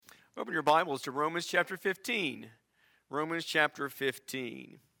Open your Bibles to Romans chapter 15. Romans chapter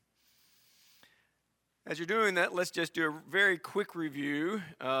 15. As you're doing that, let's just do a very quick review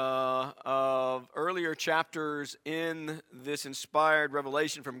of earlier chapters in this inspired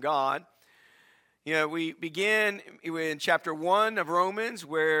revelation from God. We begin in chapter 1 of Romans,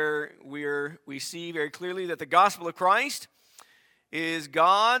 where we see very clearly that the gospel of Christ is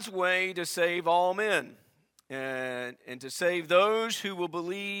God's way to save all men and to save those who will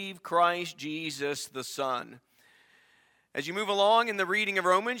believe Christ Jesus the Son. As you move along in the reading of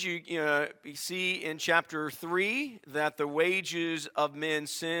Romans, you see in chapter 3 that the wages of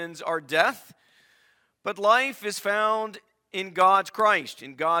men's sins are death, but life is found in God's Christ,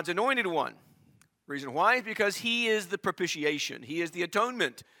 in God's anointed one. Reason why is because he is the propitiation. He is the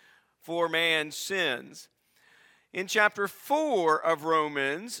atonement for man's sins. In chapter 4 of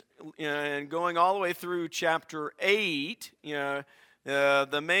Romans, and going all the way through chapter 8,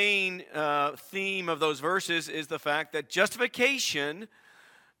 the main theme of those verses is the fact that justification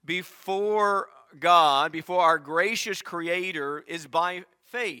before God, before our gracious Creator, is by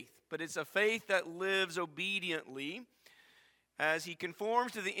faith. But it's a faith that lives obediently as he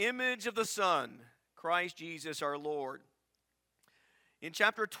conforms to the image of the Son, Christ Jesus our Lord. In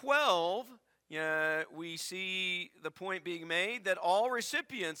chapter 12, we see the point being made that all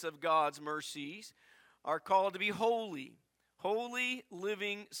recipients of God's mercies are called to be holy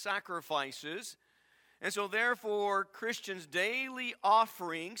living sacrifices. And so therefore, Christians' daily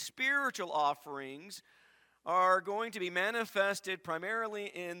offerings, spiritual offerings, are going to be manifested primarily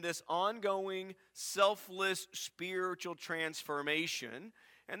in this ongoing, selfless spiritual transformation.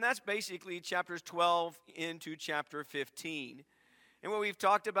 And that's basically chapters 12 into chapter 15. And what we've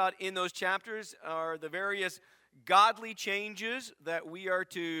talked about in those chapters are the various godly changes that we are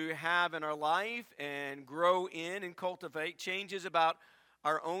to have in our life and grow in and cultivate. Changes about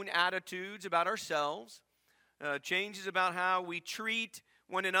our own attitudes about ourselves. Changes about how we treat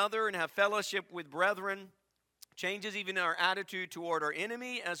one another and have fellowship with brethren. Changes even in our attitude toward our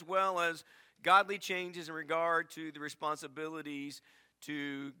enemy, as well as godly changes in regard to the responsibilities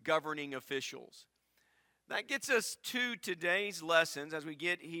to governing officials. That gets us to today's lessons as we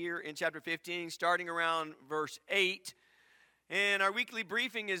get here in chapter 15, starting around verse 8. And our weekly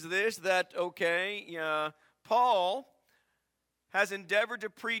briefing is this, that, Paul has endeavored to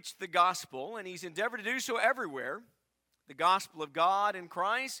preach the gospel, and he's endeavored to do so everywhere, the gospel of God in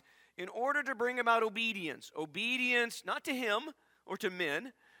Christ, in order to bring about obedience. Obedience not to him or to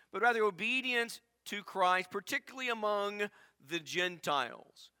men, but rather obedience to Christ, particularly among the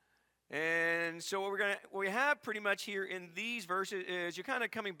Gentiles. And so what we have pretty much here in these verses is you're kind of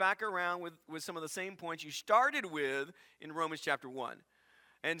coming back around with some of the same points you started with in Romans chapter 1.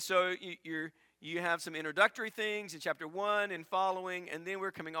 And so you have some introductory things in chapter 1 and following, and then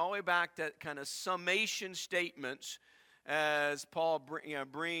we're coming all the way back to kind of summation statements as Paul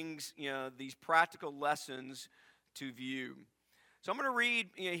brings these practical lessons to view. So I'm going to read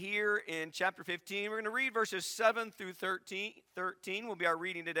here in chapter 15. We're going to read verses 7 through 13. 13 will be our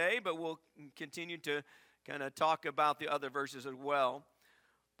reading today, but we'll continue to kind of talk about the other verses as well.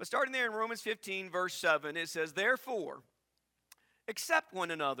 But starting there in Romans 15, verse 7, it says, "Therefore, accept one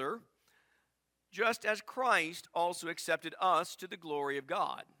another, just as Christ also accepted us to the glory of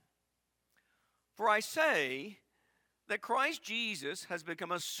God. For I say that Christ Jesus has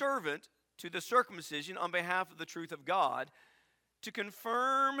become a servant to the circumcision on behalf of the truth of God, to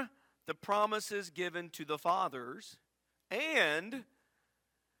confirm the promises given to the fathers, and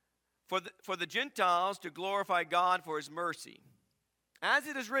for the Gentiles to glorify God for his mercy. As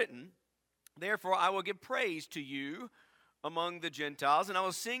it is written, therefore I will give praise to you among the Gentiles, and I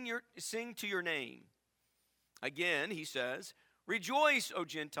will sing to your name. Again, he says, rejoice, O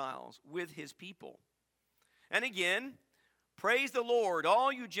Gentiles, with his people. And again, praise the Lord,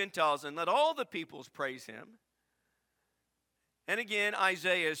 all you Gentiles, and let all the peoples praise him. And again,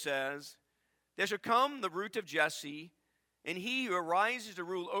 Isaiah says, there shall come the root of Jesse, and he who arises to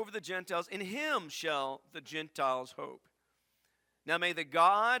rule over the Gentiles, in him shall the Gentiles hope. Now may the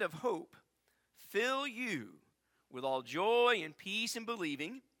God of hope fill you with all joy and peace in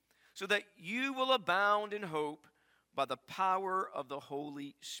believing, so that you will abound in hope by the power of the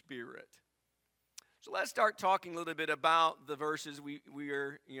Holy Spirit." So let's start talking a little bit about the verses we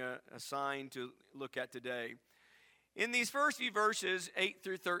are assigned to look at today. In these first few verses, 8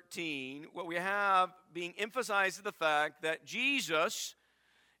 through 13, what we have being emphasized is the fact that Jesus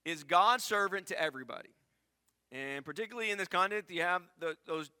is God's servant to everybody. And particularly in this context, you have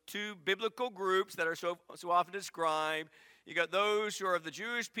those two biblical groups that are so often described. You got those who are of the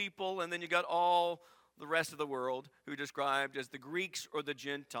Jewish people, and then you got all the rest of the world, who are described as the Greeks or the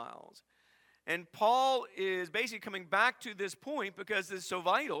Gentiles. And Paul is basically coming back to this point because it's so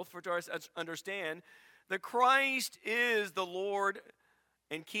vital for us to understand that Christ is the Lord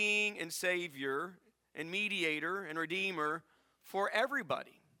and King and Savior and mediator and Redeemer for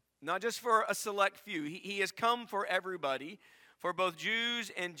everybody, not just for a select few. He has come for everybody, for both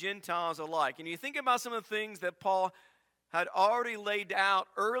Jews and Gentiles alike. And you think about some of the things that Paul had already laid out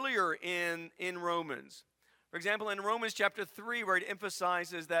earlier in Romans. For example, in Romans chapter 3, where it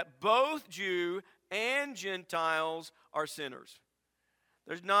emphasizes that both Jew and Gentiles are sinners.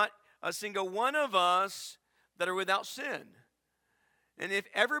 There's not a single one of us that are without sin. And if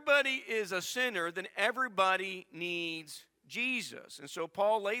everybody is a sinner, then everybody needs Jesus. And so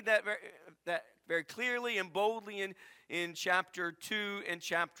Paul laid that very clearly and boldly in chapter 2 and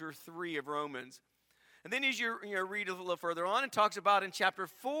chapter 3 of Romans. And then as you read a little further on, it talks about in chapter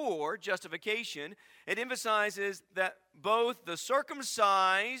 4, justification. It emphasizes that both the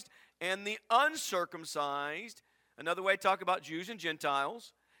circumcised and the uncircumcised, another way to talk about Jews and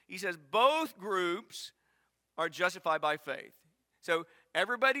Gentiles, he says both groups are justified by faith. So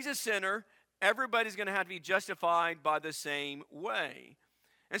everybody's a sinner. Everybody's going to have to be justified by the same way.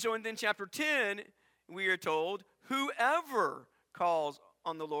 And so in then chapter 10, we are told, whoever calls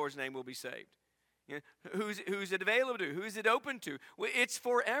on the Lord's name will be saved. You know, who's it available to? Who's it open to? Well, it's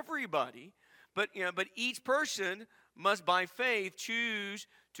for everybody, but each person must by faith choose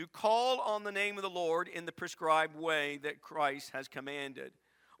to call on the name of the Lord in the prescribed way that Christ has commanded.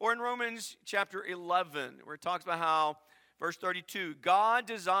 Or in Romans chapter 11, where it talks about how, verse 32, God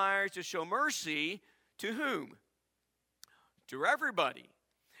desires to show mercy to whom? To everybody.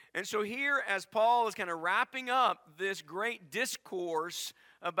 And so here, as Paul is kind of wrapping up this great discourse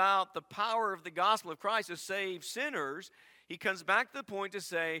about the power of the gospel of Christ to save sinners, he comes back to the point to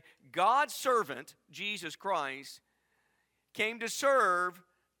say, God's servant, Jesus Christ, came to serve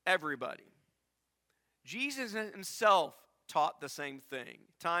everybody. Jesus himself taught the same thing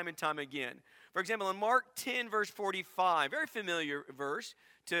time and time again. For example, in Mark 10, verse 45, very familiar verse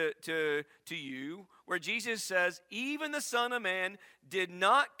to you, where Jesus says, even the Son of Man did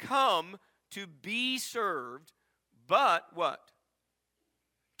not come to be served, but what?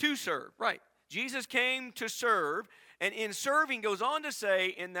 To serve, right. Jesus came to serve, and in serving goes on to say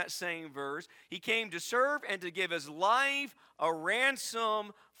in that same verse, he came to serve and to give his life a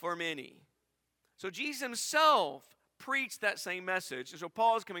ransom for many. So Jesus himself preached that same message. And so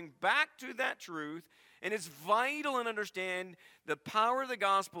Paul is coming back to that truth, and it's vital to understand the power of the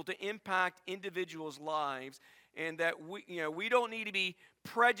gospel to impact individuals' lives, and that we don't need to be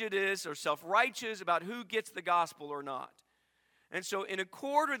prejudiced or self-righteous about who gets the gospel or not. And so in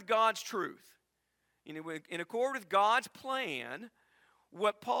accord with God's truth, in accord with God's plan,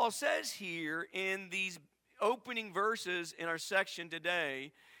 what Paul says here in these opening verses in our section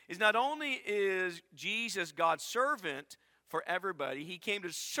today is not only is Jesus God's servant for everybody, he came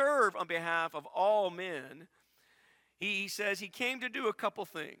to serve on behalf of all men. He says he came to do a couple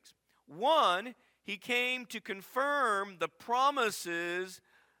things. One, he came to confirm the promises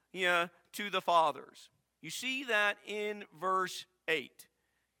to the fathers. You see that in verse 8.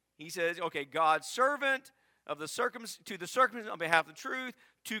 He says, okay, God's servant to the circumcision on behalf of the truth,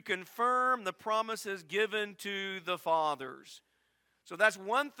 to confirm the promises given to the fathers. So that's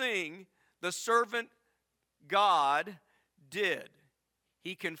one thing the servant God did.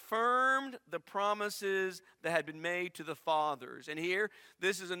 He confirmed the promises that had been made to the fathers. And here,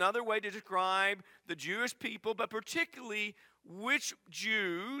 this is another way to describe the Jewish people, but particularly which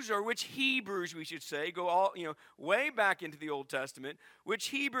Jews, or which Hebrews, we should say, go all way back into the Old Testament, which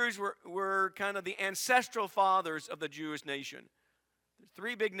Hebrews were kind of the ancestral fathers of the Jewish nation.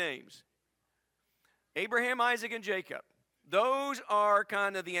 Three big names: Abraham, Isaac, and Jacob. Those are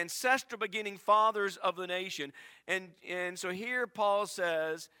kind of the ancestral beginning fathers of the nation. And so here Paul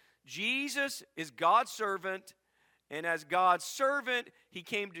says, Jesus is God's servant, and as God's servant, he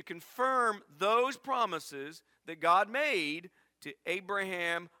came to confirm those promises that God made to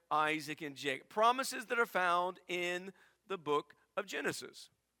Abraham, Isaac, and Jacob. Promises that are found in the book of Genesis,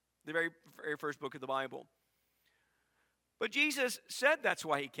 the very first book of the Bible. But Jesus said that's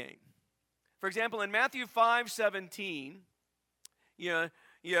why he came. For example, in Matthew 5:17,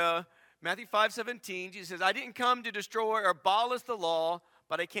 Matthew 5:17, Jesus says, I didn't come to destroy or abolish the law,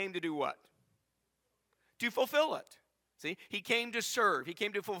 but I came to do what? To fulfill it. See, he came to serve. He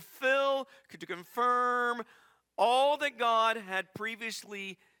came to fulfill, to confirm all that God had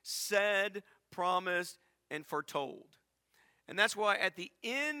previously said, promised, and foretold. And that's why at the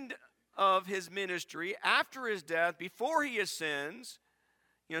end of his ministry, after his death, before he ascends,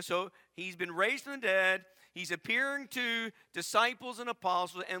 So he's been raised from the dead. He's appearing to disciples and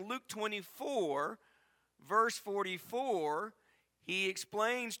apostles. And Luke 24, verse 44, he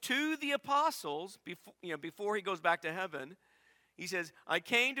explains to the apostles, before he goes back to heaven, he says, I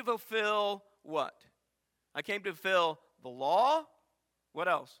came to fulfill what? I came to fulfill the law. What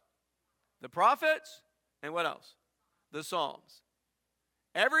else? The prophets. And what else? The Psalms.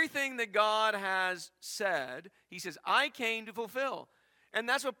 Everything that God has said, he says, I came to fulfill. And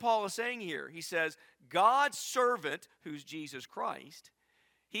that's what Paul is saying here. He says, God's servant, who's Jesus Christ,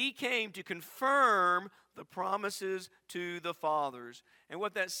 he came to confirm the promises to the fathers. And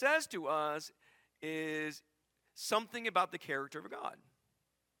what that says to us is something about the character of God.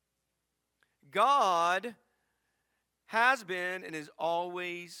 God has been and is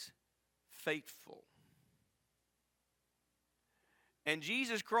always faithful. And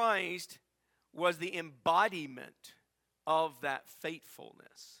Jesus Christ was the embodiment of that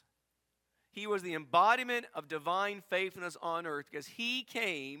faithfulness. He was the embodiment of divine faithfulness on earth because he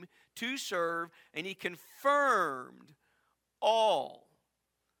came to serve and he confirmed all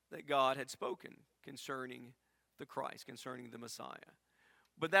that God had spoken concerning the Christ, concerning the Messiah.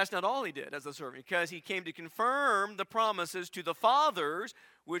 But that's not all he did as a servant, because he came to confirm the promises to the fathers,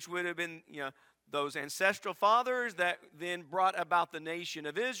 which would have been, those ancestral fathers that then brought about the nation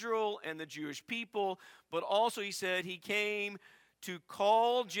of Israel and the Jewish people. But also he said he came to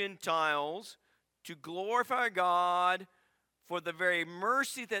call Gentiles to glorify God for the very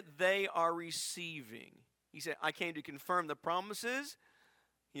mercy that they are receiving. He said, I came to confirm the promises.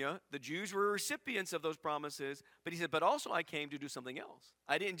 The Jews were recipients of those promises. But he said, but also I came to do something else.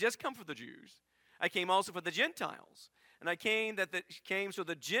 I didn't just come for the Jews. I came also for the Gentiles. And I came so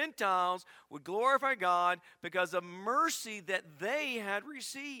the Gentiles would glorify God because of mercy that they had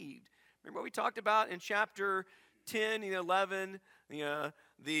received. Remember what we talked about in chapter 10 and 11,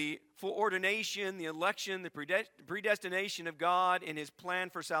 the foreordination, the election, the predestination of God in his plan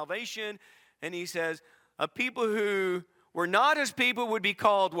for salvation. And he says, a people who were not his people would be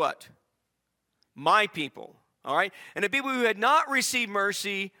called what? My people. All right? And the people who had not received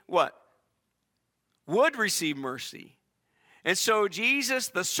mercy, what? Would receive mercy. And so Jesus,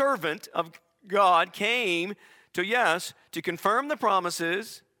 the servant of God, came to confirm the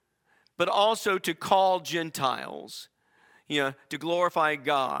promises, but also to call Gentiles, to glorify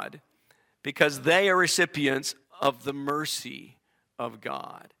God, because they are recipients of the mercy of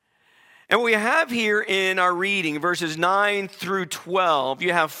God. And what we have here in our reading, verses 9 through 12,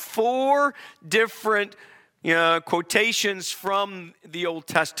 you have 4 different quotations from the Old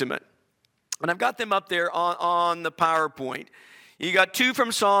Testament. And I've got them up there on the PowerPoint. You got 2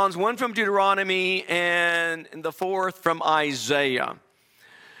 from Psalms, 1 from Deuteronomy, and the 4th from Isaiah.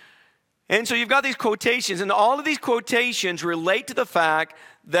 And so you've got these quotations, and all of these quotations relate to the fact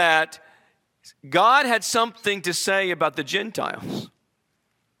that God had something to say about the Gentiles.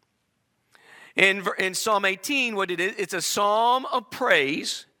 In Psalm 18, what it is, it's a psalm of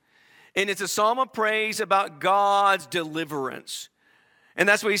praise, and it's a psalm of praise about God's deliverance. And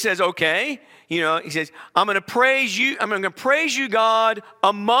that's what he says, okay, he says, I'm going to praise you, God,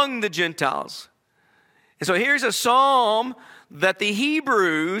 among the Gentiles. And so here's a psalm that the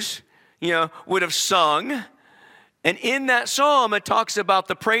Hebrews, would have sung. And in that psalm, it talks about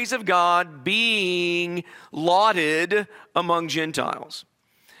the praise of God being lauded among Gentiles.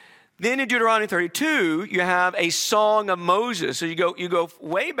 Then in Deuteronomy 32, you have a song of Moses. So you go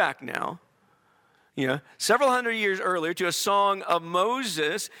way back now. Several hundred years earlier to a song of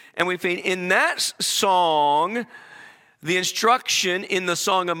Moses, and we find in that song, the instruction in the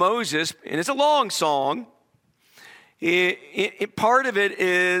song of Moses, and it's a long song, part of it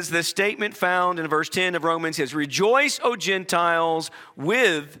is the statement found in verse 10 of Romans, says, rejoice, O Gentiles,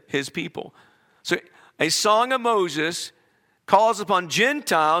 with his people. So a song of Moses calls upon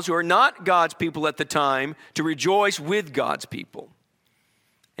Gentiles who are not God's people at the time to rejoice with God's people.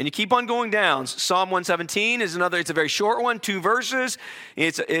 And you keep on going down. Psalm 117 is another, it's a very short one, 2 verses.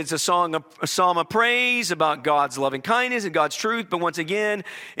 It's a psalm of praise about God's loving kindness and God's truth. But once again,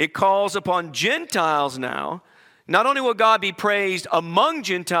 it calls upon Gentiles now. Not only will God be praised among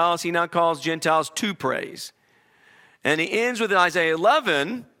Gentiles, he now calls Gentiles to praise. And he ends with Isaiah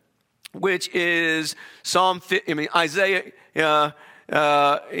 11, which is Isaiah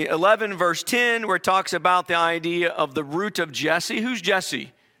 11 verse 10, where it talks about the idea of the root of Jesse. Who's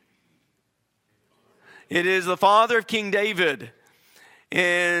Jesse? It is the father of King David.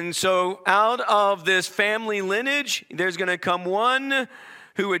 And so out of this family lineage, there's going to come one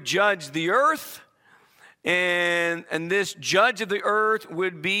who would judge the earth. And this judge of the earth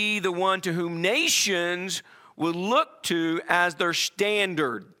would be the one to whom nations would look to as their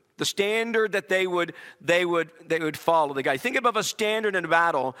standard. The standard that they would follow. The guy, think about a standard in a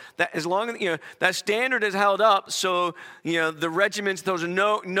battle. That as long as that standard is held up, so the regiments, those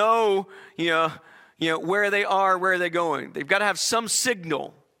know where they are, where they're going. They've got to have some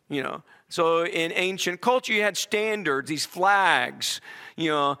signal. So in ancient culture, you had standards, these flags,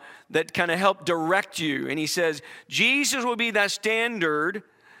 that kind of help direct you. And he says Jesus will be that standard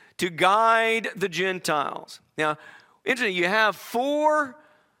to guide the Gentiles. Now, interesting, you have 4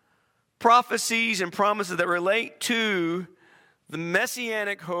 prophecies and promises that relate to the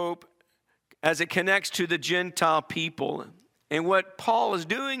messianic hope as it connects to the Gentile people. And what Paul is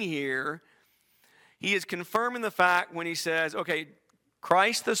doing here, he is confirming the fact when he says, okay,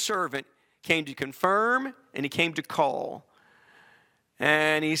 Christ the servant came to confirm and he came to call.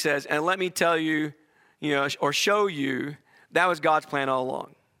 And he says, and let me tell you, or show you, that was God's plan all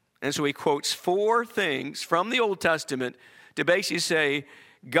along. And so he quotes 4 things from the Old Testament to basically say,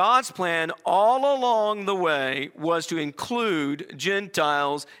 God's plan all along the way was to include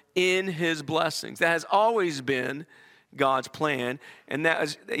Gentiles in his blessings. That has always been God's plan, and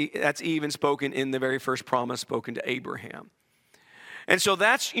that's even spoken in the very first promise spoken to Abraham. And so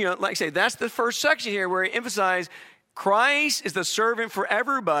that's, like I say, that's the first section here where he emphasized Christ is the servant for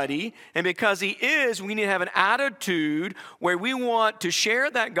everybody, and because he is, we need to have an attitude where we want to share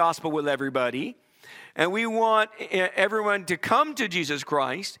that gospel with everybody. And we want everyone to come to Jesus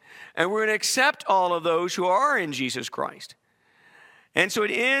Christ, and we're going to accept all of those who are in Jesus Christ. And so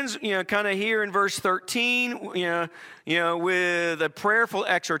it ends, kind of here in verse 13, with a prayerful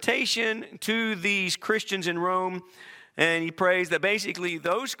exhortation to these Christians in Rome. And he prays that basically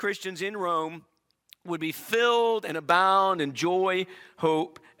those Christians in Rome would be filled and abound in joy,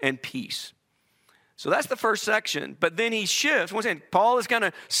 hope, and peace. So that's the first section. But then he shifts. Once again, Paul is kind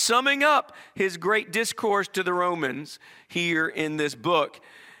of summing up his great discourse to the Romans here in this book.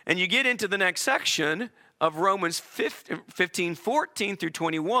 And you get into the next section of Romans 15, 14 through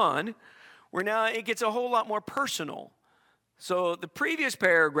 21, where now it gets a whole lot more personal. So the previous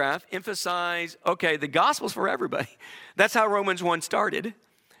paragraph emphasized, okay, the gospel's for everybody. That's how Romans 1 started,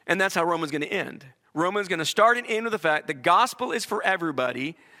 and that's how Romans is going to end. Romans is going to start and end with the fact the gospel is for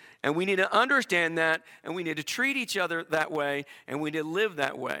everybody, and we need to understand that, and we need to treat each other that way, and we need to live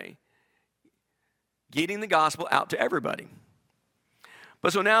that way. Getting the gospel out to everybody.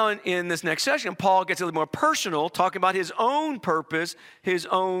 But so now in this next session, Paul gets a little more personal, talking about his own purpose, his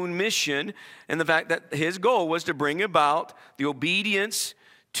own mission, and the fact that his goal was to bring about the obedience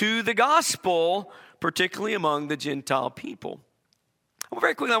to the gospel, particularly among the Gentile people. Well,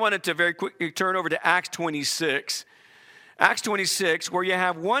 very quickly, I wanted to very quickly turn over to Acts 26. Acts 26, where you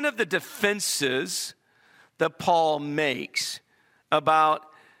have one of the defenses that Paul makes about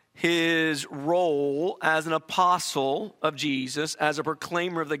his role as an apostle of Jesus, as a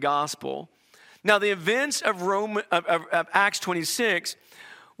proclaimer of the gospel. Now, the events of Acts 26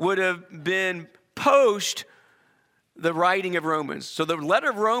 would have been post the writing of Romans. So the letter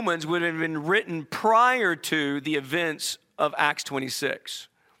of Romans would have been written prior to the events of Acts 26.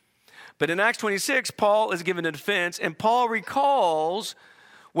 But in Acts 26, Paul is given a defense, and Paul recalls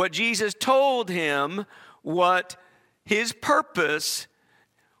what Jesus told him, what his purpose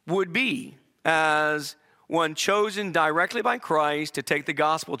would be as one chosen directly by Christ to take the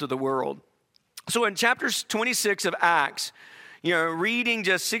gospel to the world. So in chapter 26 of Acts, reading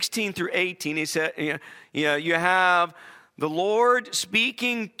just 16 through 18, he said, you have the Lord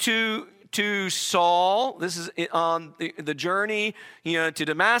speaking to Saul. This is on the journey, to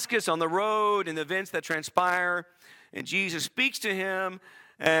Damascus on the road and the events that transpire. And Jesus speaks to him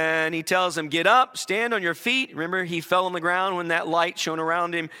and he tells him, get up, stand on your feet. Remember, he fell on the ground when that light shone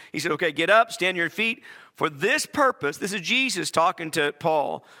around him. He said, okay, get up, stand on your feet. For this purpose, this is Jesus talking to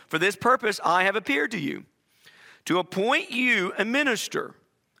Paul. For this purpose, I have appeared to you, to appoint you a minister.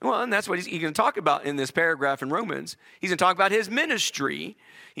 Well, and that's what he's going to talk about in this paragraph in Romans. He's going to talk about his ministry.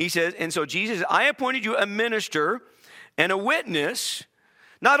 He says, and so Jesus, I appointed you a minister and a witness,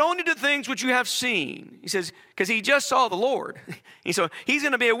 not only to things which you have seen. He says, because he just saw the Lord. And so he's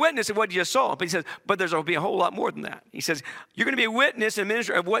going to be a witness of what you just saw. But he says, but there's going to be a whole lot more than that. He says, you're going to be a witness and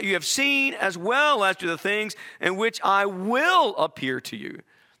minister of what you have seen, as well as to the things in which I will appear to you.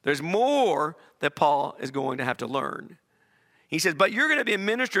 There's more that Paul is going to have to learn. He says, but you're going to be a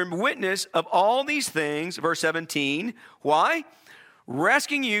minister and witness of all these things, verse 17. Why?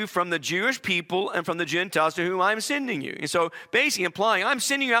 Rescuing you from the Jewish people and from the Gentiles to whom I'm sending you. And so basically implying, I'm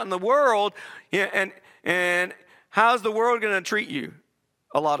sending you out in the world, and how's the world going to treat you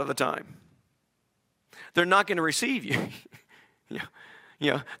a lot of the time? They're not going to receive you.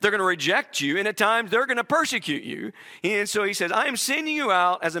 they're going to reject you, and at times they're going to persecute you. And so he says, I am sending you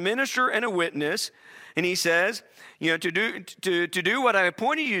out as a minister and a witness. And he says, to do what I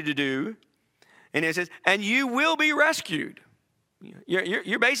appointed you to do. And it says, and you will be rescued.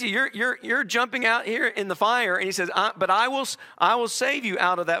 You're basically you're jumping out here in the fire, and he says, but I will save you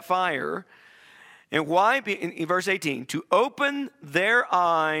out of that fire. And why? In verse 18, to open their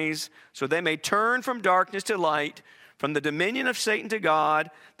eyes so they may turn from darkness to light, from the dominion of Satan to God,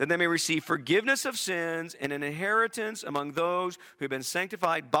 that they may receive forgiveness of sins and an inheritance among those who have been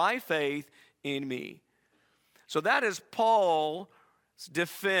sanctified by faith in me. So that is Paul's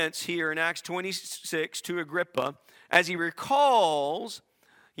defense here in Acts 26 to Agrippa, as he recalls,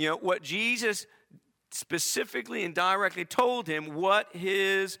 what Jesus specifically and directly told him what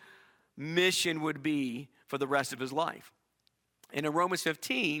his mission would be for the rest of his life. And in Romans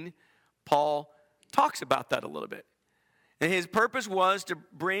 15, Paul talks about that a little bit. And his purpose was to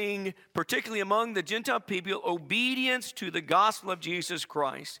bring, particularly among the Gentile people, obedience to the gospel of Jesus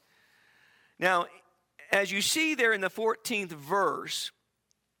Christ. Now, as you see there in the 14th verse,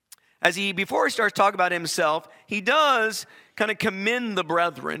 before he starts talking about himself, he does kind of commend the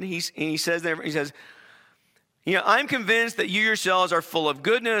brethren. He says, I'm convinced that you yourselves are full of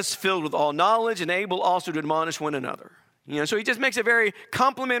goodness, filled with all knowledge, and able also to admonish one another. So he just makes a very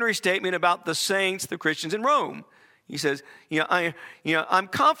complimentary statement about the saints, the Christians in Rome. He says, I'm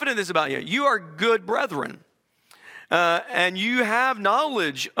confident this about you. You are good brethren, and you have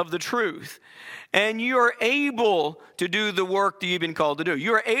knowledge of the truth, and you are able to do the work that you've been called to do.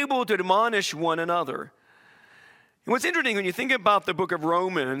 You are able to admonish one another. And what's interesting, when you think about the book of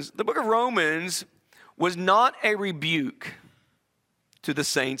Romans was not a rebuke to the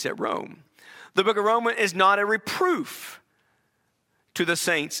saints at Rome. The book of Romans is not a reproof to the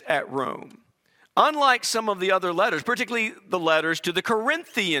saints at Rome. Unlike some of the other letters, particularly the letters to the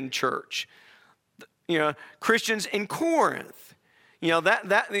Corinthian church, Christians in Corinth,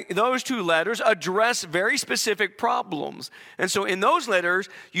 those two letters address very specific problems. And so in those letters,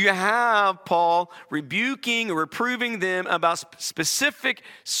 you have Paul rebuking or reproving them about specific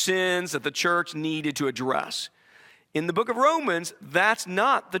sins that the church needed to address. In the book of Romans, that's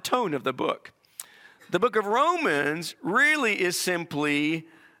not the tone of the book. The book of Romans really is simply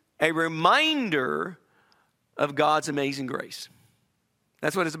a reminder of God's amazing grace.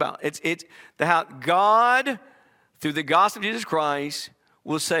 That's what it's about. It's how God, through the gospel of Jesus Christ,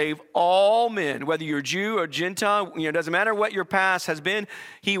 will save all men, whether you're Jew or Gentile. It doesn't matter what your past has been.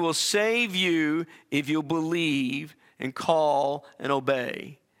 He will save you if you believe and call and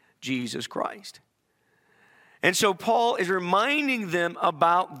obey Jesus Christ. And so Paul is reminding them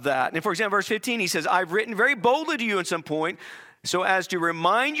about that. And for example, verse 15, he says, I've written very boldly to you at some point, so as to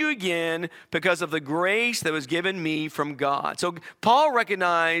remind you again because of the grace that was given me from God. So Paul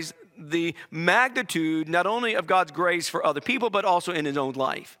recognized the magnitude not only of God's grace for other people, but also in his own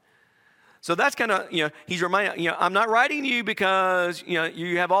life. So that's kind of, he's reminding, I'm not writing to you because,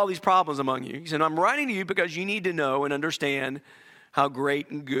 you have all these problems among you. He said, I'm writing to you because you need to know and understand how great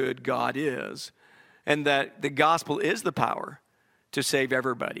and good God is, and that the gospel is the power to save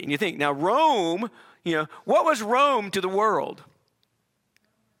everybody. And you think, now Rome, what was Rome to the world?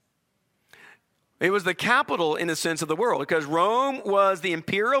 It was the capital, in a sense, of the world, because Rome was the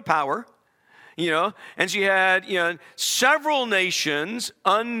imperial power, and she had, several nations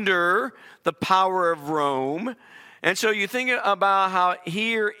under the power of Rome. And so you think about how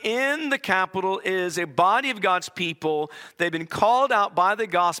here in the capital is a body of God's people. They've been called out by the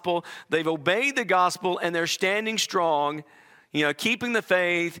gospel. They've obeyed the gospel, and they're standing strong, keeping the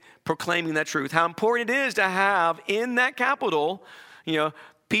faith, proclaiming that truth. How important it is to have in that capital,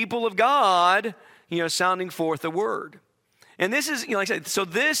 people of God, sounding forth the word. And this is, like I said, so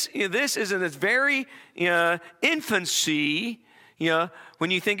this is in its very infancy, when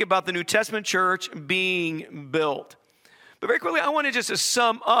you think about the New Testament church being built. But very quickly, I want to just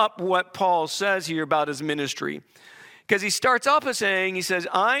sum up what Paul says here about his ministry. Because he starts off by saying, he says,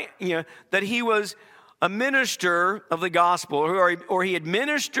 that he was a minister of the gospel, or he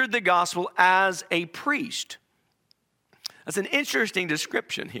administered the gospel as a priest. That's an interesting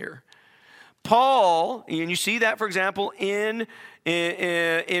description here. Paul, and you see that, for example, in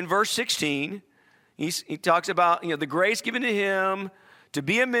verse 16, he talks about the grace given to him to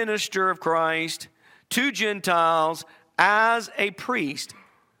be a minister of Christ to Gentiles as a priest,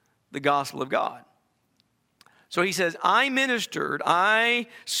 the gospel of God. So he says, I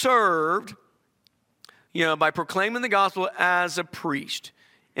served, by proclaiming the gospel as a priest.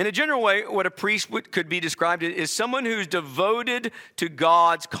 In a general way, what a priest could be described as someone who's devoted to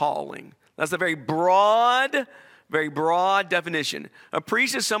God's calling. That's a very broad, Very broad definition. A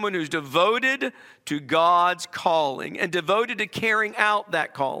priest is someone who's devoted to God's calling and devoted to carrying out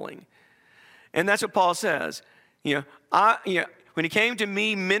that calling. And that's what Paul says. When he came to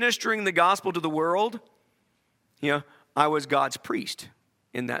me ministering the gospel to the world, I was God's priest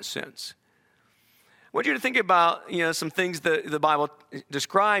in that sense. I want you to think about, some things that the Bible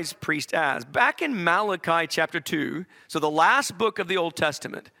describes priest as. Back in Malachi chapter 2, so the last book of the Old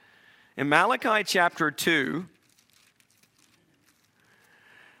Testament, in Malachi chapter 2,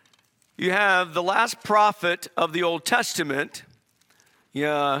 you have the last prophet of the Old Testament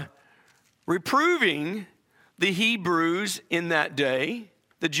reproving the Hebrews in that day,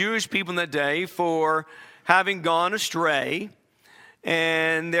 the Jewish people in that day, for having gone astray.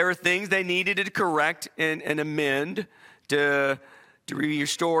 And there were things they needed to correct and amend to be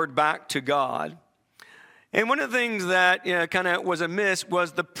restored back to God. And one of the things that kind of was amiss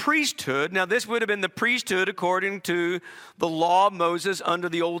was the priesthood. Now, this would have been the priesthood according to the law of Moses under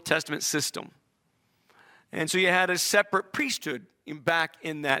the Old Testament system. And so you had a separate priesthood back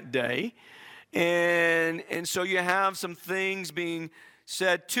in that day. And so you have some things being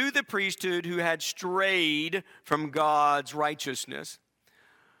said to the priesthood who had strayed from God's righteousness.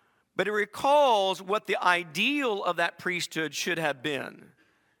 But it recalls what the ideal of that priesthood should have been.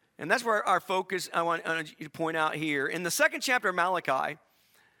 And that's where our focus, I want you to point out here. In the second chapter of Malachi,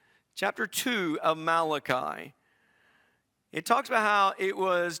 chapter 2 of Malachi, it talks about how it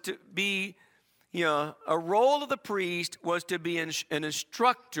was to be, a role of the priest was to be an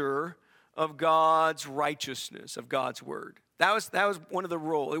instructor of God's righteousness, of God's word. That was one of the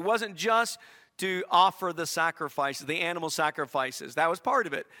roles. It wasn't just to offer the sacrifices, the animal sacrifices. That was part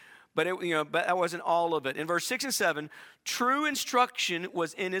of it. But but that wasn't all of it. In verse 6 and 7, true instruction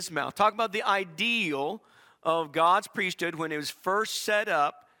was in his mouth. Talk about the ideal of God's priesthood when it was first set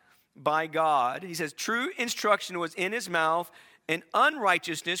up by God. He says, true instruction was in his mouth, and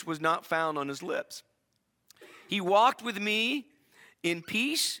unrighteousness was not found on his lips. He walked with me in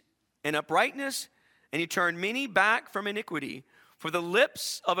peace and uprightness, and he turned many back from iniquity. For the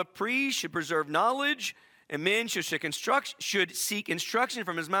lips of a priest should preserve knowledge, and men should seek instruction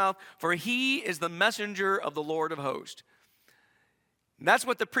from his mouth, for he is the messenger of the Lord of hosts. That's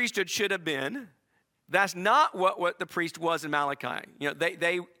what the priesthood should have been. That's not what the priest was in Malachi.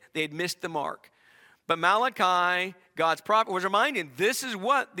 They had missed the mark. But Malachi, God's prophet, was reminding, this is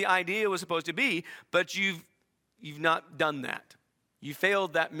what the idea was supposed to be, but you've not done that. You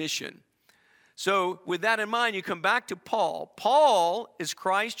failed that mission. So with that in mind, you come back to Paul. Paul is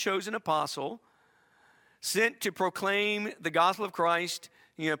Christ's chosen apostle, sent to proclaim the gospel of Christ,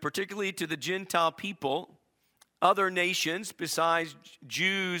 particularly to the Gentile people, other nations besides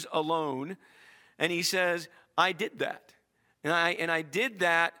Jews alone. And he says, I did that. And I did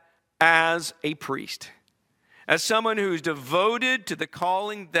that as a priest, as someone who's devoted to the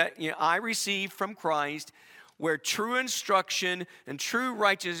calling that I received from Christ, where true instruction and true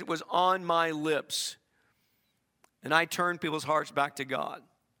righteousness was on my lips. And I turned people's hearts back to God.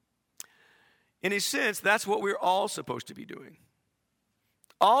 In a sense, that's what we're all supposed to be doing.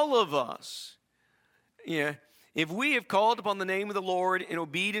 All of us, if we have called upon the name of the Lord in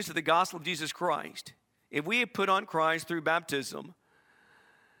obedience to the gospel of Jesus Christ, if we have put on Christ through baptism,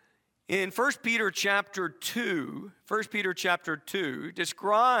 in 1 Peter chapter 2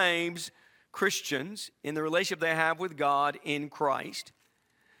 describes Christians in the relationship they have with God in Christ.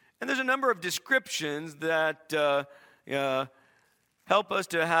 And there's a number of descriptions that help us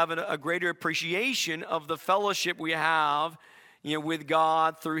to have a greater appreciation of the fellowship we have, with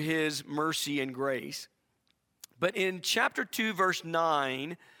God through his mercy and grace. But in chapter 2, verse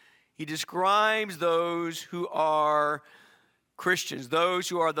 9, he describes those who are Christians, those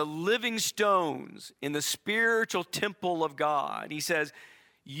who are the living stones in the spiritual temple of God. He says,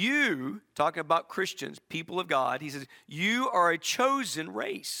 you, talking about Christians, people of God, he says, you are a chosen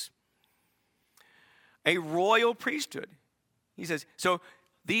race, a royal priesthood. He says, so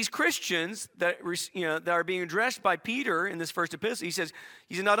these Christians that are being addressed by Peter in this first epistle, he says,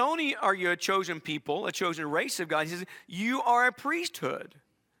 not only are you a chosen people, a chosen race of God, he says, you are a priesthood.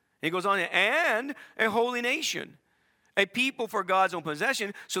 And he goes on, and a holy nation, a people for God's own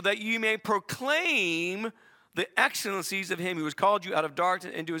possession, so that you may proclaim the excellencies of him who has called you out of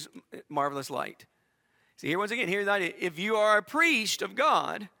darkness into his marvelous light. See, here once again, here's the idea. If you are a priest of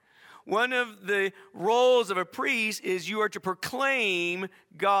God, one of the roles of a priest is you are to proclaim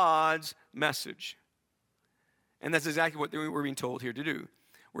God's message. And that's exactly what we're being told here to do.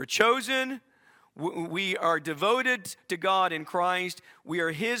 We're chosen, We are devoted to God in Christ. We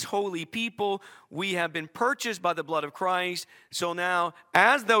are his holy people. We have been purchased by the blood of Christ. So now,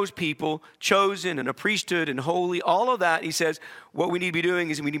 as those people, chosen and a priesthood and holy, all of that, he says, what we need to be doing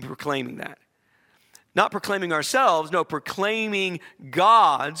is we need to be proclaiming that. Not proclaiming ourselves, no, proclaiming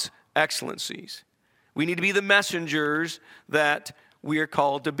God's excellencies. We need to be the messengers that we are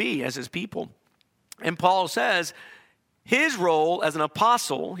called to be as his people. And Paul says, his role as an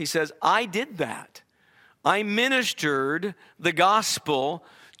apostle, he says, I did that. I ministered the gospel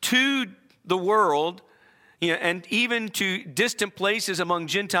to the world, and even to distant places among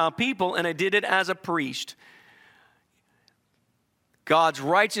Gentile people, and I did it as a priest. God's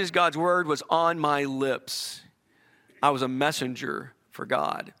righteousness, God's word was on my lips. I was a messenger for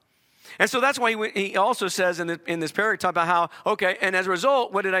God. And so that's why he also says in this paragraph, talk about how, okay, and as a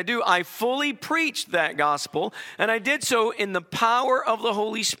result, what did I do? I fully preached that gospel, and I did so in the power of the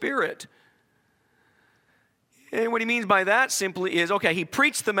Holy Spirit. And what he means by that simply is, okay, he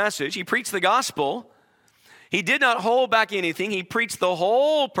preached the message, he preached the gospel. He did not hold back anything. He preached the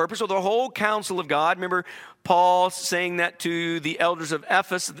whole purpose or the whole counsel of God. Remember Paul saying that to the elders of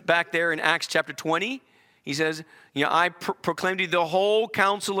Ephesus back there in Acts chapter 20? He says, I proclaimed to you the whole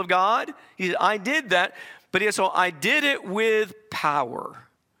counsel of God. He said, I did that, but so I did it with power.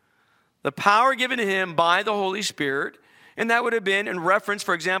 The power given to him by the Holy Spirit. And that would have been in reference,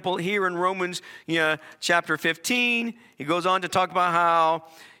 for example, here in Romans chapter 15. He goes on to talk about how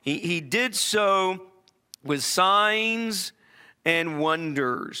he did so with signs and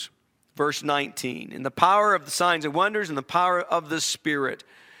wonders. Verse 19. And the power of the signs and wonders and the power of the Spirit.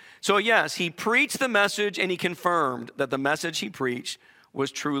 So yes, he preached the message and he confirmed that the message he preached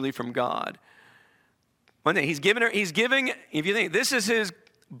was truly from God. One thing, he's giving, if you think, this is his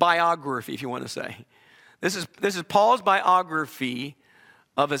biography, if you want to say. This is Paul's biography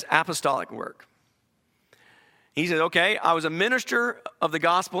of his apostolic work. He said, okay, I was a minister of the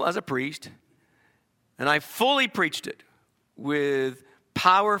gospel as a priest, and I fully preached it with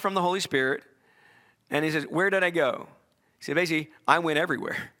power from the Holy Spirit. And he says, where did I go? He said, basically, I went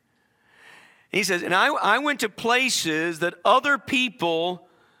everywhere. He says, and I went to places that other people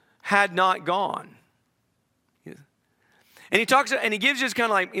had not gone. And he talks, and he gives us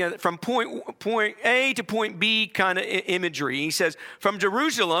kind of like, from point A to point B kind of imagery. He says, from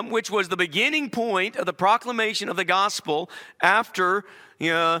Jerusalem, which was the beginning point of the proclamation of the gospel after,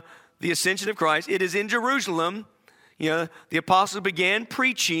 the ascension of Christ. It is in Jerusalem, the apostles began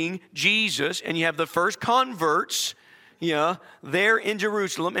preaching Jesus, and you have the first converts, there in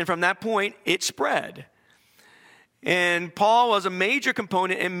Jerusalem, and from that point, it spread. And Paul was a major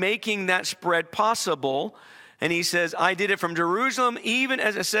component in making that spread possible. And he says, I did it from Jerusalem, even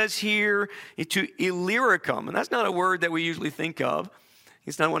as it says here, to Illyricum. And that's not a word that we usually think of.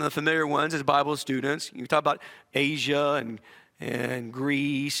 It's not one of the familiar ones as Bible students. You talk about Asia and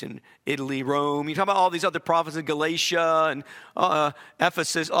Greece and Italy, Rome. You talk about all these other provinces, Galatia and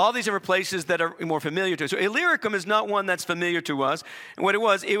Ephesus, all these different places that are more familiar to us. So Illyricum is not one that's familiar to us. And what it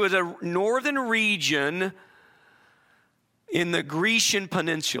was a northern region in the Grecian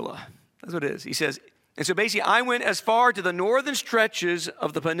peninsula. That's what it is. He says, and so basically I went as far to the northern stretches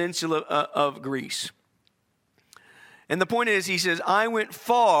of the peninsula of Greece. And the point is, he says, I went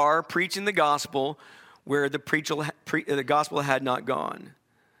far preaching the gospel where the gospel had not gone.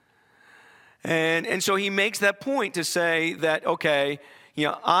 And so he makes that point to say that, okay,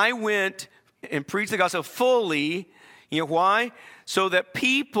 I went and preached the gospel fully. Why? So that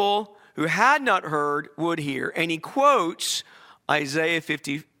people who had not heard would hear. And he quotes Isaiah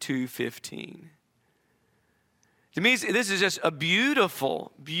 52:15. To me, this is just a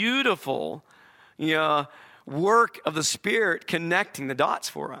beautiful, beautiful, work of the Spirit connecting the dots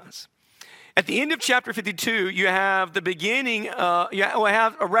for us. At the end of chapter 52, you have the beginning, you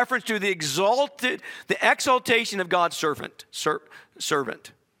have a reference to the exaltation of God's servant.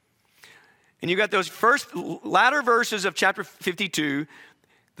 And you got those latter verses of chapter 52.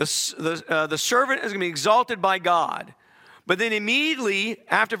 The servant is going to be exalted by God. But then immediately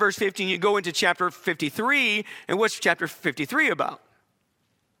after verse 15, you go into chapter 53. And what's chapter 53 about?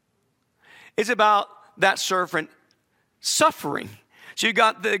 It's about that servant suffering. So you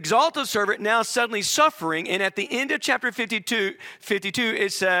got the exalted servant now suddenly suffering. And at the end of chapter 52,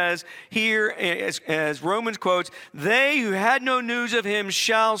 it says here, as Romans quotes, they who had no news of him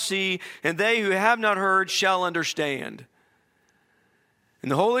shall see, and they who have not heard shall understand.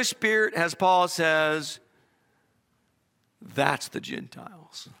 And the Holy Spirit, as Paul says, that's the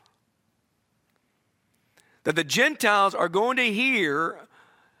Gentiles. That the Gentiles are going to hear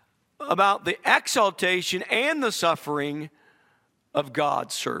about the exaltation and the suffering of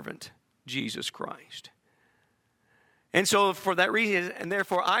God's servant, Jesus Christ. And so for that reason, and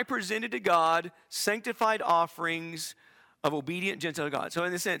therefore I presented to God sanctified offerings of obedient Gentile God. So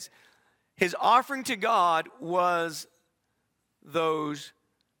in a sense, his offering to God was those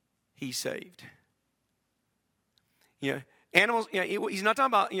he saved. Animals, he's not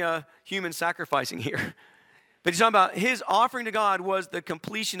talking about human sacrificing here. But he's talking about his offering to God was the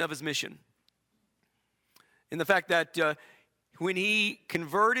completion of his mission. In the fact that when he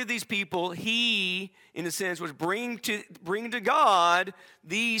converted these people, he, in a sense, was bringing to God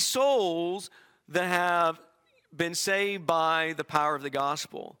these souls that have been saved by the power of the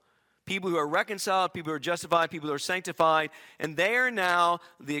gospel. People who are reconciled, people who are justified, people who are sanctified, and they are now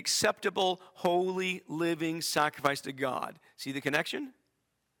the acceptable, holy, living sacrifice to God. See the connection?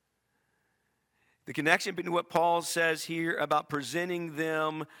 The connection between what Paul says here about presenting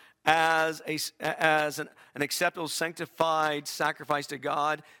them as an acceptable, sanctified sacrifice to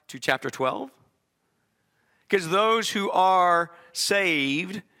God to chapter 12. Because those who are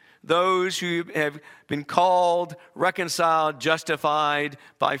saved, those who have been called, reconciled, justified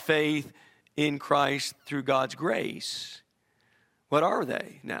by faith in Christ through God's grace, what are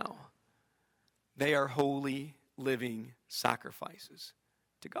they now? They are holy, living sacrifices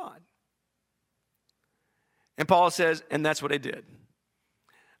to God. And Paul says, and that's what I did.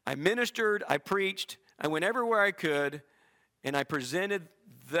 I ministered, I preached, I went everywhere I could, and I presented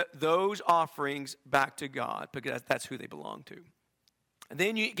those offerings back to God because that's who they belong to. And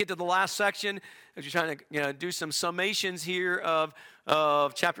then you get to the last section as you're trying to do some summations here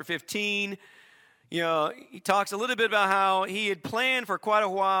of chapter 15. He talks a little bit about how he had planned for quite a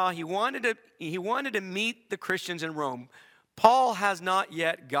while. He wanted to meet the Christians in Rome. Paul has not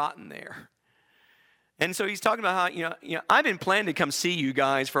yet gotten there. And so he's talking about how, I've been planning to come see you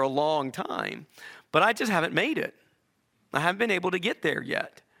guys for a long time, but I just haven't made it. I haven't been able to get there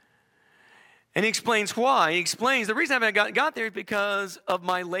yet. And he explains why. He explains the reason I haven't got there is because of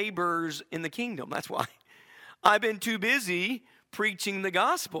my labors in the kingdom. That's why. I've been too busy preaching the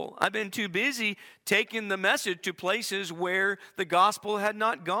gospel. I've been too busy taking the message to places where the gospel had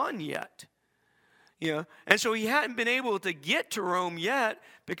not gone yet. And so he hadn't been able to get to Rome yet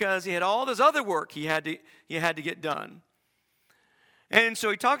because he had all this other work he had to get done. And so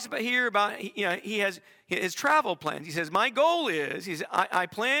he talks about here about he has his travel plans. He says, my goal is, I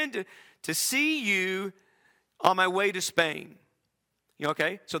plan to see you on my way to Spain.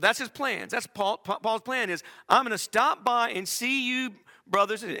 Okay? So that's his plans. That's Paul's plan is, I'm going to stop by and see you,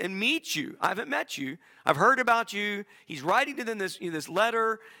 brothers, and meet you. I haven't met you. I've heard about you. He's writing to them this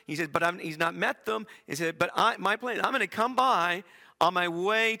letter. He says, but he's not met them. He said, but my plan, I'm going to come by on my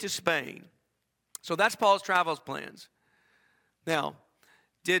way to Spain. So that's Paul's travel plans. Now,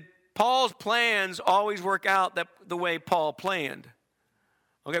 did Paul's plans always work out the way Paul planned?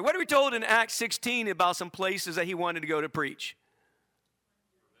 Okay, what are we told in Acts 16 about some places that he wanted to go to preach?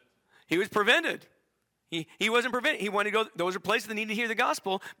 He was prevented. He wasn't prevented. He wanted to go. Those are places that needed to hear the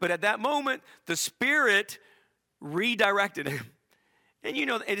gospel. But at that moment, the Spirit redirected him. And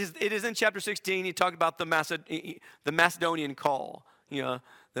it is in chapter 16. He talked about the Macedonian call.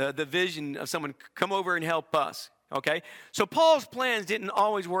 The vision of someone come over and help us. Okay, so Paul's plans didn't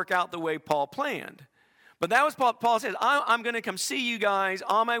always work out the way Paul planned. But that was Paul says, I'm going to come see you guys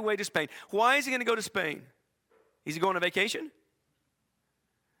on my way to Spain. Why is he going to go to Spain? Is he going on vacation?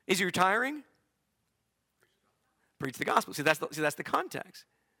 Is he retiring? Preach the gospel. See, that's the context.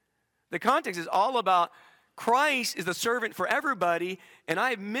 The context is all about Christ is the servant for everybody, and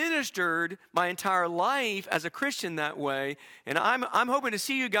I've ministered my entire life as a Christian that way, and I'm hoping to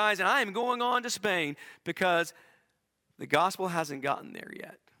see you guys, and I am going on to Spain because the gospel hasn't gotten there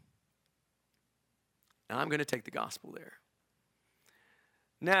yet. And I'm going to take the gospel there.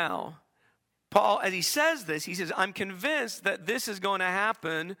 Now, Paul, as he says this, he says, I'm convinced that this is going to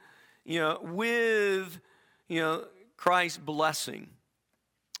happen, with, Christ's blessing.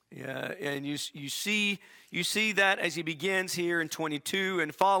 Yeah, and you see that as he begins here in 22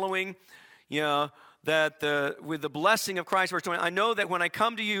 and following, that with the blessing of Christ, verse 20, I know that when I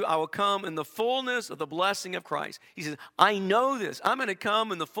come to you, I will come in the fullness of the blessing of Christ. He says, I know this. I'm going to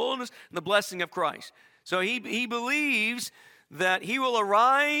come in the fullness and the blessing of Christ. So he believes that he will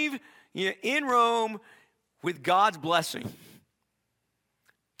arrive in Rome with God's blessing.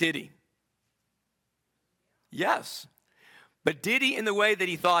 Did he? Yes. But did he in the way that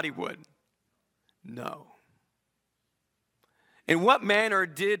he thought he would? No. In what manner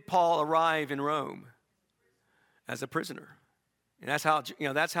did Paul arrive in Rome? As a prisoner. And that's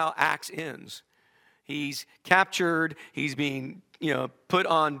how Acts ends. He's captured, he's being, put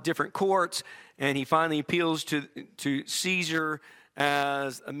on different courts, and he finally appeals to Caesar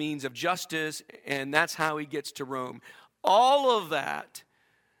as a means of justice, and that's how he gets to Rome. All of that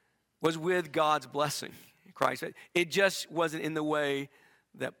was with God's blessing, Christ. It just wasn't in the way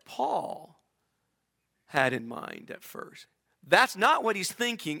that Paul had in mind at first. That's not what he's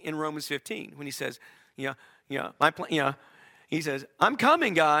thinking in Romans 15 when he says, he says, I'm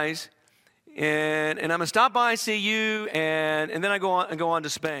coming, guys, and I'm gonna stop by and see you, and then I go on to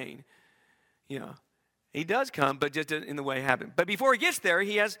Spain. He does come, but just in the way it happened. But before he gets there,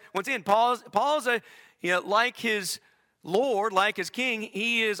 he has, once again, Paul's like his Lord, like his king,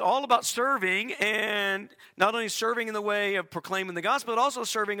 he is all about serving, and not only serving in the way of proclaiming the gospel, but also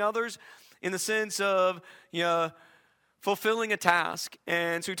serving others in the sense of, fulfilling a task.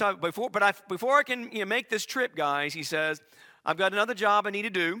 And so we talk before I can make this trip, guys, he says, I've got another job I need to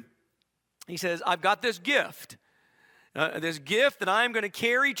do. He says, I've got this gift that I'm going to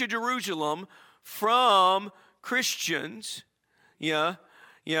carry to Jerusalem from Christians, and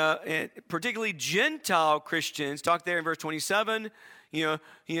particularly Gentile Christians. Talk there in verse 27. They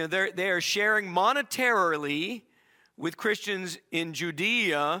are sharing monetarily with Christians in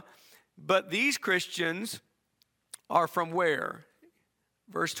Judea, but these Christians are from where?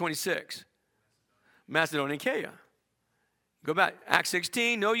 Verse 26. Macedonia and Achaia. Go back. Acts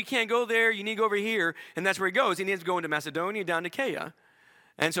 16. No, you can't go there. You need to go over here. And that's where he goes. He needs to go into Macedonia, down to Achaia.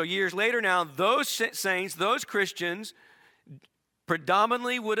 And so years later now, those saints, those Christians,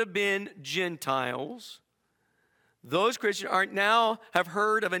 predominantly would have been Gentiles. Those Christians have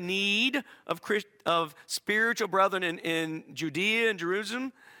heard of a need of spiritual brethren in Judea and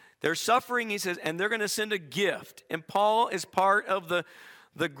Jerusalem. They're suffering, he says, and they're going to send a gift. And Paul is part of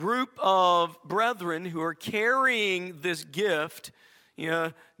the group of brethren who are carrying this gift,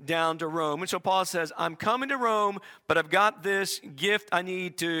 down to Rome. And so Paul says, I'm coming to Rome, but I've got this gift I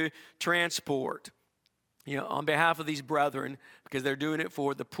need to transport, on behalf of these brethren, because they're doing it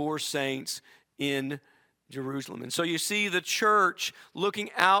for the poor saints in Jerusalem. And so you see the church looking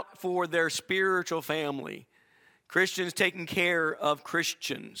out for their spiritual family. Christians taking care of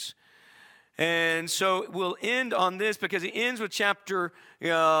Christians. And so we'll end on this because it ends with chapter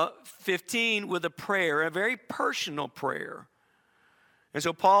 15 with a prayer, a very personal prayer. And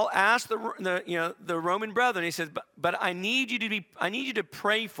so Paul asked the Roman brethren, he says, but I need you to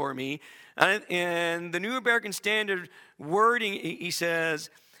pray for me. And the New American Standard wording, he says,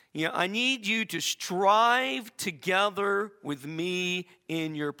 I need you to strive together with me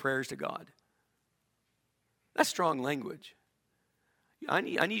in your prayers to God. That's strong language. I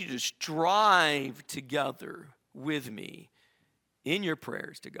need you to strive together with me in your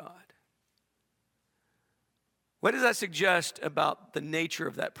prayers to God. What does that suggest about the nature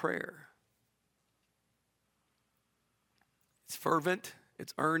of that prayer? It's fervent,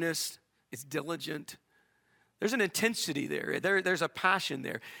 it's earnest, it's diligent. There's an intensity there. There's a passion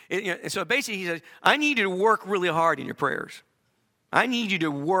there. And so basically he says, I need you to work really hard in your prayers. I need you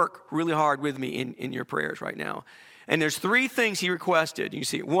to work really hard with me in your prayers right now. And there's three things he requested. You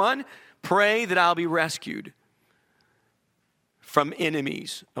see, one, pray that I'll be rescued from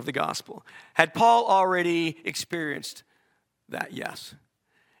enemies of the gospel. Had Paul already experienced that? Yes.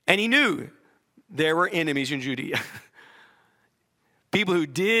 And he knew there were enemies in Judea. People who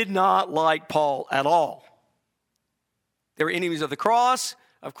did not like Paul at all. They were enemies of the cross,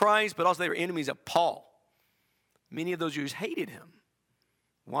 of Christ, but also they were enemies of Paul. Many of those Jews hated him,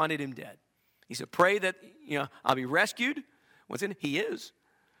 wanted him dead. He said, pray that, I'll be rescued. Once again, he is,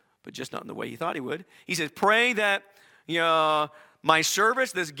 but just not in the way he thought he would. He says, pray that, my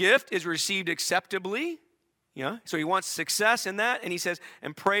service, this gift, is received acceptably. So he wants success in that. And he says,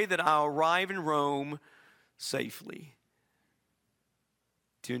 and pray that I'll arrive in Rome safely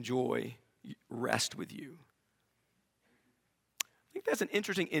to enjoy rest with you. I think that's an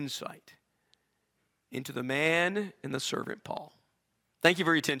interesting insight into the man and the servant Paul. Thank you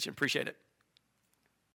for your attention. Appreciate it.